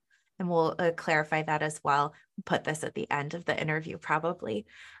spoiler, and we'll clarify that as well. Put this at the end of the interview, probably.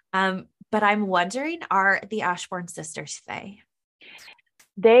 But I'm wondering, are the Ashbourne sisters Fae?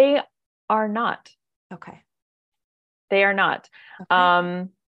 They are not. Okay. They are not. Okay.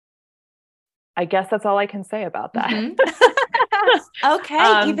 I guess that's all I can say about that.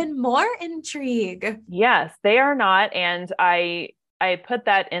 Okay. Even more intrigue. Yes, they are not. And I put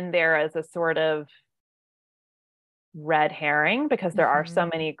that in there as a sort of red herring, because there are so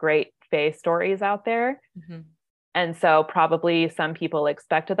many great Fae stories out there. And so probably some people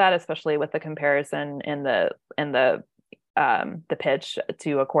expected that, especially with the comparison in the pitch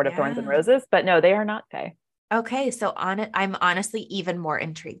to A Court of Thorns and Roses. But no, they are not Fae. Okay, so I'm honestly even more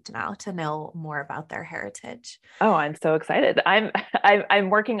intrigued now to know more about their heritage. Oh, I'm so excited. I'm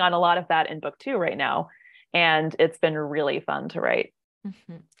working on a lot of that in book 2 right now, and it's been really fun to write.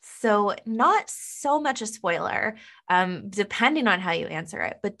 So not so much a spoiler, depending on how you answer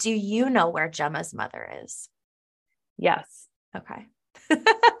it, but do you know where Gemma's mother is? Yes. Okay.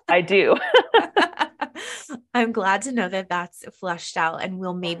 I do. I'm glad to know that that's fleshed out, and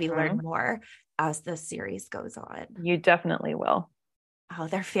we'll maybe learn more as the series goes on. You definitely will. Oh,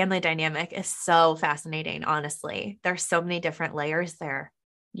 their family dynamic is so fascinating, honestly. There's so many different layers there.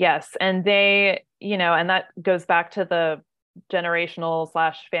 Yes. And they, and that goes back to the generational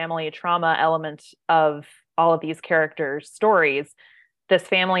 / family trauma element of all of these characters' stories. This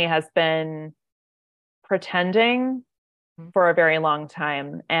family has been pretending for a very long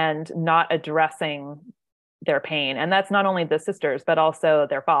time and not addressing their pain. And that's not only the sisters, but also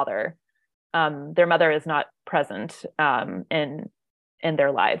their father. Their mother is not present in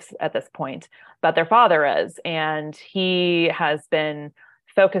their lives at this point, but their father is, and he has been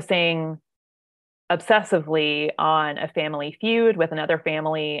focusing obsessively on a family feud with another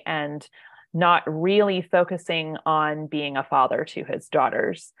family and not really focusing on being a father to his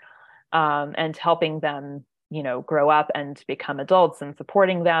daughters, and helping them, grow up and become adults and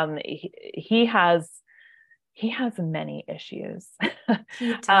supporting them. He has many issues.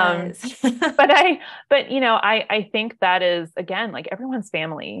 He does. I think that is, again, like, everyone's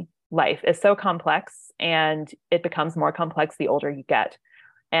family life is so complex, and it becomes more complex the older you get.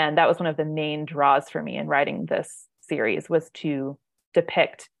 And that was one of the main draws for me in writing this series, was to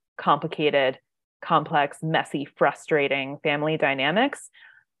depict complicated, complex, messy, frustrating family dynamics.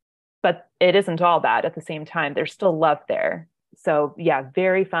 But it isn't all bad at the same time. There's still love there. So yeah,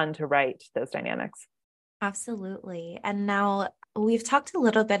 very fun to write those dynamics. Absolutely. And now we've talked a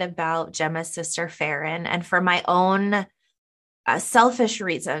little bit about Gemma's sister, Farron, and for my own selfish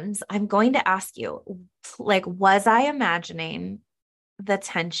reasons, I'm going to ask you, was I imagining the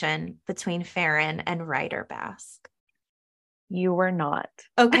tension between Farron and Ryder Basque? You were not.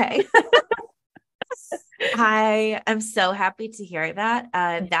 Okay. I am so happy to hear that.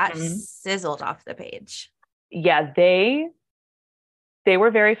 That sizzled off the page. Yeah, they were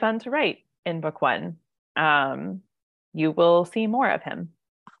very fun to write in book 1. You will see more of him.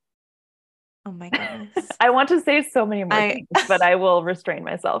 Oh my goodness. I want to say so many more things, but I will restrain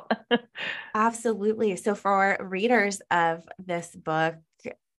myself. Absolutely. So for readers of this book,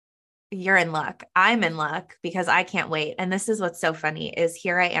 you're in luck. I'm in luck because I can't wait. And this is what's so funny is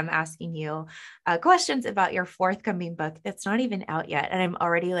here I am asking you questions about your forthcoming book that's not even out yet. And I'm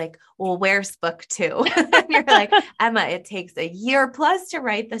already like, well, where's book 2? And you're like, Emma, it takes a year plus to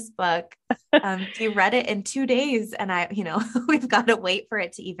write this book. You read it in 2 days and we've got to wait for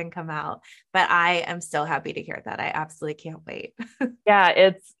it to even come out. But I am so happy to hear that. I absolutely can't wait. Yeah,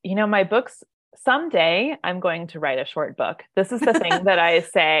 it's, my books, someday I'm going to write a short book. This is the thing that I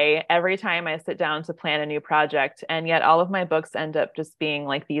say every time I sit down to plan a new project. And yet all of my books end up just being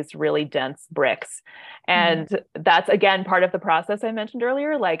like these really dense bricks. And that's, again, part of the process I mentioned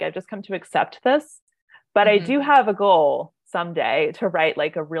earlier. Like, I've just come to accept this, but I do have a goal someday to write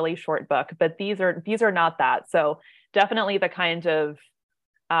like a really short book, but these are not that. So definitely the kind of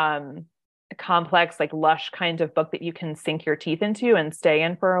complex, like lush kind of book that you can sink your teeth into and stay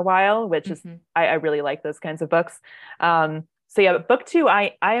in for a while, which is, I really like those kinds of books. So yeah, but book 2,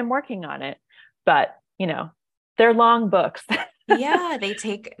 I am working on it, but they're long books. Yeah, they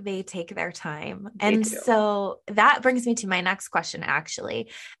take their time. And so that brings me to my next question, actually.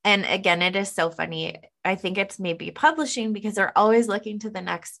 And again, it is so funny. I think it's maybe publishing because they're always looking to the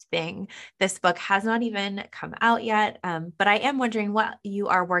next thing. This book has not even come out yet. But I am wondering what you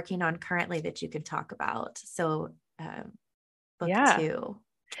are working on currently that you can talk about. So book 2.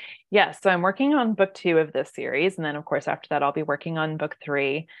 Yeah. So I'm working on book 2 of this series. And then of course, after that, I'll be working on book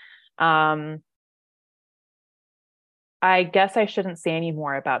 3. I guess I shouldn't say any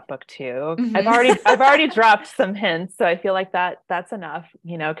more about book 2. I've already dropped some hints, so I feel like that's enough.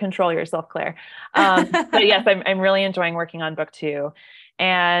 Control yourself, Claire. But yes, I'm really enjoying working on book 2,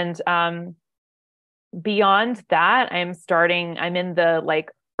 and beyond that, I'm in the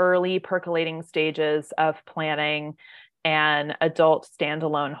early percolating stages of planning an adult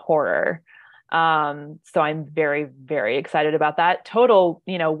standalone horror. So I'm very, very excited about that. Total,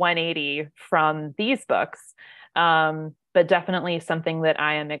 180 from these books. But definitely something that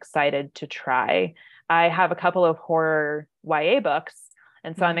I am excited to try. I have a couple of horror YA books,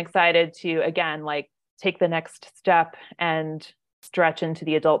 and so I'm excited to, again, take the next step and stretch into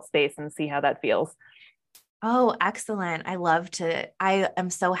the adult space and see how that feels. Oh, excellent. I am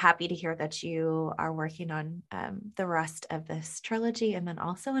so happy to hear that you are working on the rest of this trilogy and then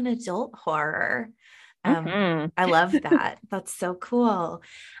also an adult horror. I love that. That's so cool.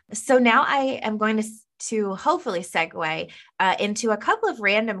 So now I am going to hopefully segue into a couple of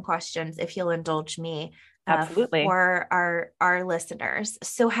random questions, if you'll indulge me. Absolutely. For our listeners.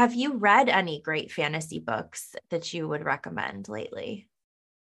 So have you read any great fantasy books that you would recommend lately?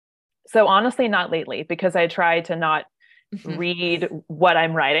 So honestly, not lately, because I try to not read what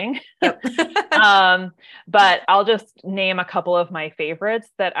I'm writing. Yep. But I'll just name a couple of my favorites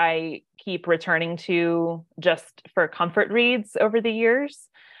that I keep returning to just for comfort reads over the years.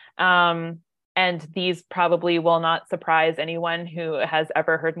 And these probably will not surprise anyone who has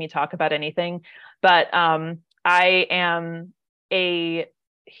ever heard me talk about anything. But I am a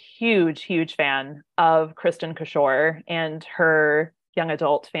huge, huge fan of Kristen Cashore and her young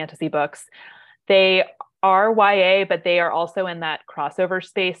adult fantasy books. They are YA, but they are also in that crossover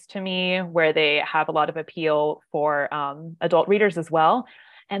space to me where they have a lot of appeal for adult readers as well.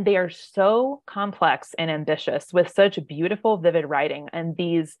 And they are so complex and ambitious with such beautiful, vivid writing. And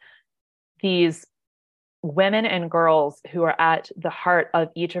these women and girls who are at the heart of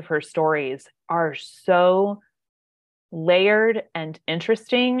each of her stories are so layered and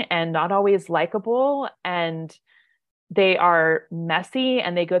interesting and not always likable. And they are messy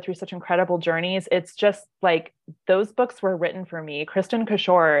and they go through such incredible journeys. It's just those books were written for me. Kristen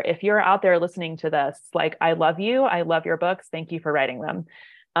Cashore, if you're out there listening to this, I love you. I love your books. Thank you for writing them.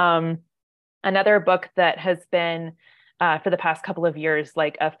 Another book that has been for the past couple of years,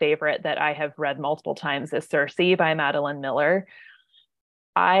 a favorite that I have read multiple times is Circe by Madeline Miller.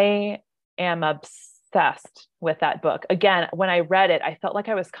 I am obsessed with that book. Again, when I read it, I felt like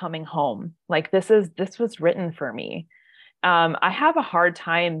I was coming home. This was written for me. I have a hard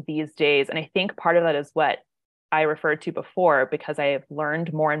time these days, and I think part of that is what I referred to before, because I have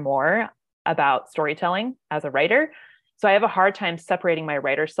learned more and more about storytelling as a writer. So I have a hard time separating my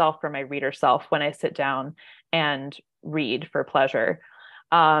writer self from my reader self when I sit down and read for pleasure.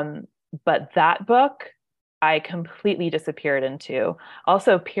 But that book, I completely disappeared into.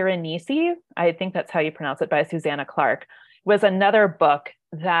 Also, Piranesi, I think that's how you pronounce it, by Susanna Clark, was another book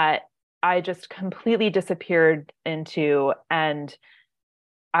that I just completely disappeared into. And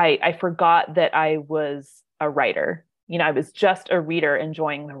I forgot that I was a writer. I was just a reader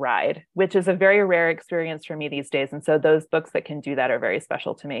enjoying the ride, which is a very rare experience for me these days. And so those books that can do that are very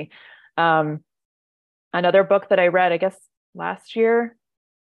special to me. Another book that I read, I guess last year,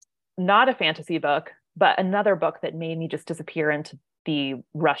 not a fantasy book, but another book that made me just disappear into the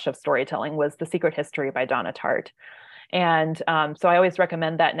rush of storytelling was The Secret History by Donna Tartt. And so I always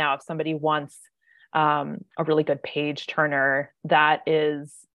recommend that now if somebody wants a really good page turner that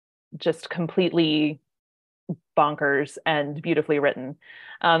is just completely bonkers and beautifully written.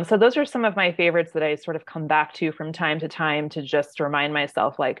 So those are some of my favorites that I sort of come back to from time to time to just remind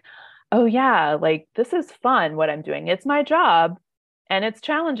myself oh yeah, this is fun what I'm doing. It's my job and it's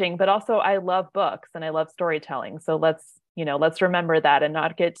challenging, but also I love books and I love storytelling. So let's remember that and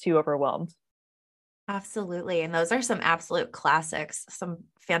not get too overwhelmed. Absolutely. And those are some absolute classics, some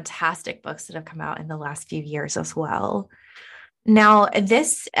fantastic books that have come out in the last few years as well. Now,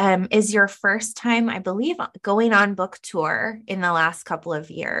 this is your first time, I believe, going on book tour in the last couple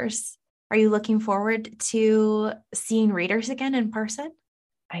of years. Are you looking forward to seeing readers again in person?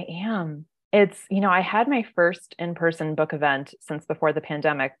 I am. It's, I had my first in-person book event since before the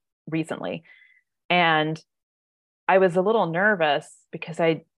pandemic recently. And I was a little nervous because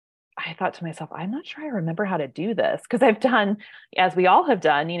I thought to myself, I'm not sure I remember how to do this, because I've done, as we all have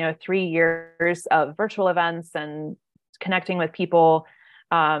done, 3 years of virtual events and connecting with people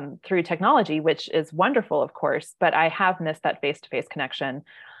through technology, which is wonderful, of course, but I have missed that face-to-face connection.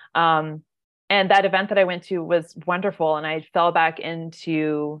 And that event that I went to was wonderful. And I fell back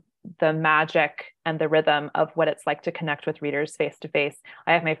into the magic and the rhythm of what it's like to connect with readers face to face.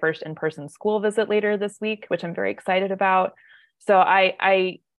 I have my first in-person school visit later this week, which I'm very excited about. So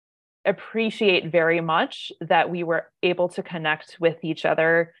I appreciate very much that we were able to connect with each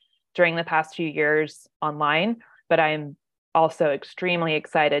other during the past few years online, but I'm also extremely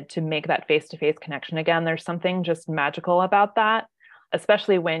excited to make that face-to-face connection again. There's something just magical about that,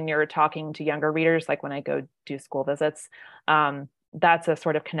 especially when you're talking to younger readers, like when I go do school visits. That's a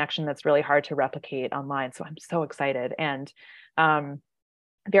sort of connection that's really hard to replicate online. So I'm so excited, and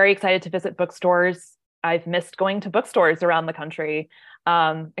very excited to visit bookstores. I've missed going to bookstores around the country.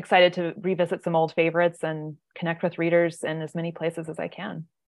 Excited to revisit some old favorites and connect with readers in as many places as I can.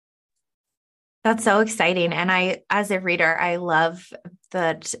 That's so exciting. And as a reader, I love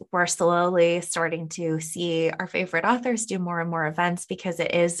that we're slowly starting to see our favorite authors do more and more events, because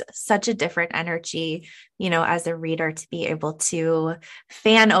it is such a different energy, as a reader, to be able to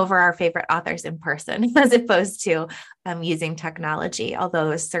fan over our favorite authors in person as opposed to using technology, although it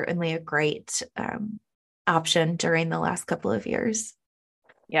was certainly a great option during the last couple of years.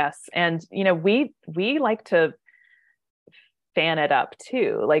 Yes. And, we like to fan it up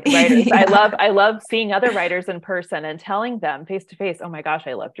too, like writers. Yeah. I love seeing other writers in person and telling them face to face, oh my gosh,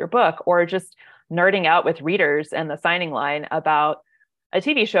 I loved your book, or just nerding out with readers in the signing line about a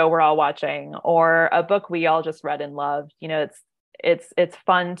TV show we're all watching or a book we all just read and loved. It's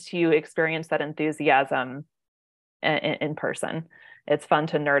fun to experience that enthusiasm in person. It's fun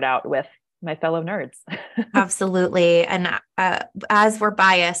to nerd out with my fellow nerds. Absolutely. And as we're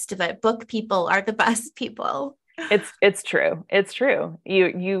biased, but book people are the best people. It's true. It's true.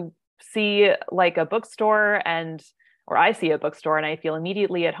 You see like a bookstore or I see a bookstore and I feel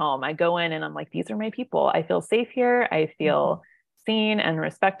immediately at home. I go in and I'm like, these are my people. I feel safe here. I feel seen and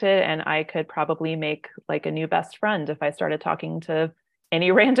respected. And I could probably make like a new best friend if I started talking to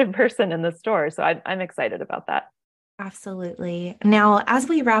any random person in the store. So I'm excited about that. Absolutely. Now, as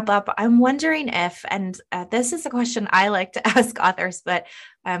we wrap up, I'm wondering if, and this is a question I like to ask authors, but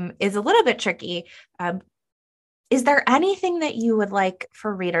is a little bit tricky. Is there anything that you would like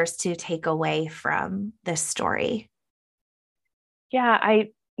for readers to take away from this story? Yeah,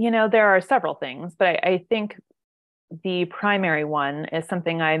 there are several things, but I think the primary one is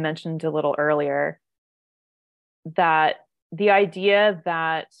something I mentioned a little earlier, that the idea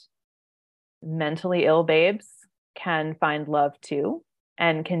that mentally ill babes can find love too,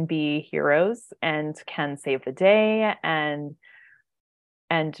 and can be heroes and can save the day and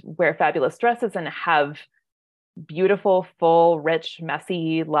wear fabulous dresses and have beautiful, full, rich,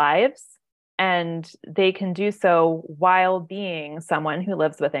 messy lives. And they can do so while being someone who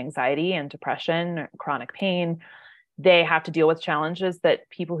lives with anxiety and depression, chronic pain. They have to deal with challenges that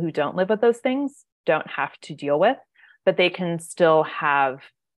people who don't live with those things don't have to deal with, but they can still have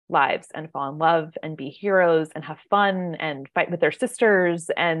lives and fall in love and be heroes and have fun and fight with their sisters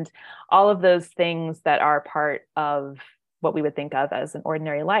and all of those things that are part of what we would think of as an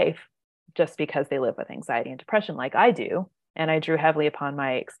ordinary life, just because they live with anxiety and depression like I do. And I drew heavily upon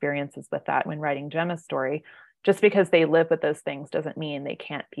my experiences with that when writing Gemma's story. Just because they live with those things doesn't mean they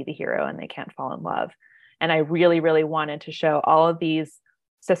can't be the hero and they can't fall in love. And I really, really wanted to show all of these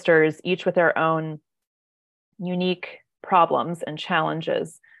sisters, each with their own unique problems and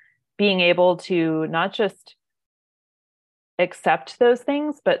challenges, being able to not just accept those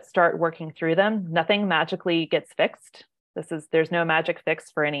things, but start working through them. Nothing magically gets fixed. There's no magic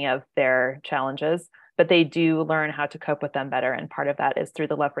fix for any of their challenges, but they do learn how to cope with them better. And part of that is through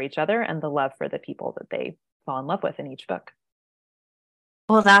the love for each other and the love for the people that they fall in love with in each book.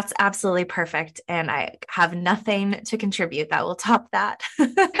 Well, that's absolutely perfect. And I have nothing to contribute that will top that.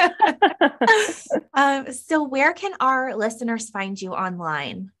 So where can our listeners find you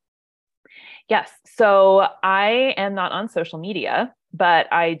online? Yes. So I am not on social media,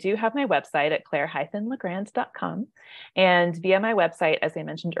 but I do have my website at claire-legrand.com. And via my website, as I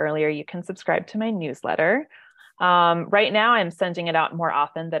mentioned earlier, you can subscribe to my newsletter. Right now, I'm sending it out more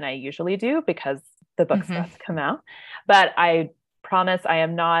often than I usually do because the book's about to come out. But I promise I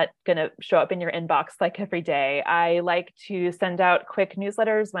am not going to show up in your inbox like every day. I like to send out quick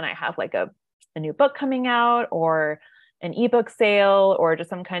newsletters when I have like a new book coming out or an ebook sale or just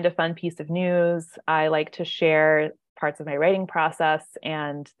some kind of fun piece of news. I like to share parts of my writing process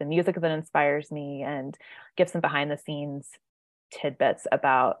and the music that inspires me and give some behind the scenes tidbits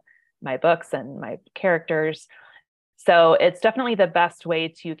about my books and my characters. So it's definitely the best way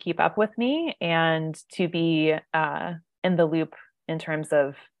to keep up with me and to be in the loop in terms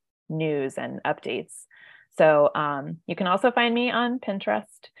of news and updates. So you can also find me on Pinterest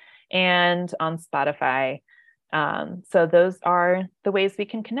and on Spotify. So those are the ways we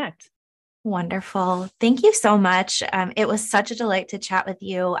can connect. Wonderful. Thank you so much. It was such a delight to chat with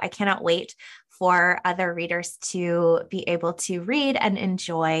you. I cannot wait for other readers to be able to read and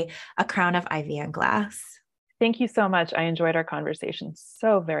enjoy A Crown of Ivy and Glass. Thank you so much. I enjoyed our conversation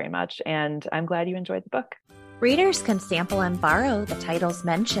so very much, and I'm glad you enjoyed the book. Readers can sample and borrow the titles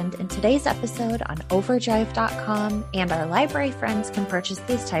mentioned in today's episode on overdrive.com, and our library friends can purchase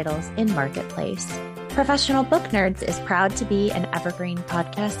these titles in Marketplace. Professional Book Nerds is proud to be an Evergreen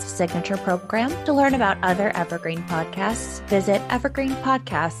Podcast signature program. To learn about other Evergreen podcasts, visit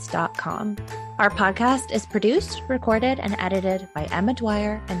evergreenpodcasts.com. Our podcast is produced, recorded, and edited by Emma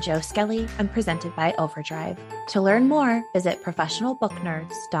Dwyer and Joe Skelly and presented by Overdrive. To learn more, visit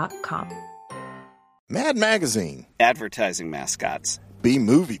professionalbooknerds.com. Mad Magazine. Advertising mascots.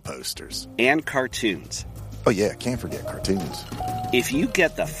 B-movie posters. And cartoons. Oh yeah, can't forget cartoons. If you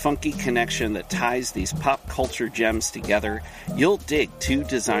get the funky connection that ties these pop culture gems together, you'll dig Two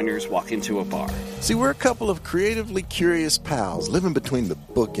Designers Walk Into a Bar. See, we're a couple of creatively curious pals living between the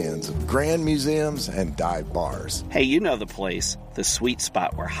bookends of grand museums and dive bars. Hey, you know the place, the sweet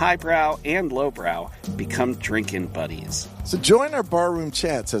spot where highbrow and lowbrow become drinking buddies. So join our barroom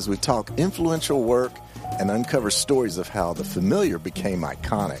chats as we talk influential work and uncover stories of how the familiar became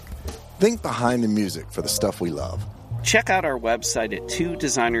iconic. Think behind the music for the stuff we love. Check out our website at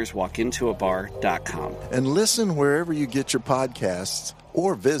twodesignerswalkintoabar.com. And listen wherever you get your podcasts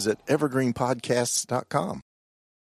or visit evergreenpodcasts.com.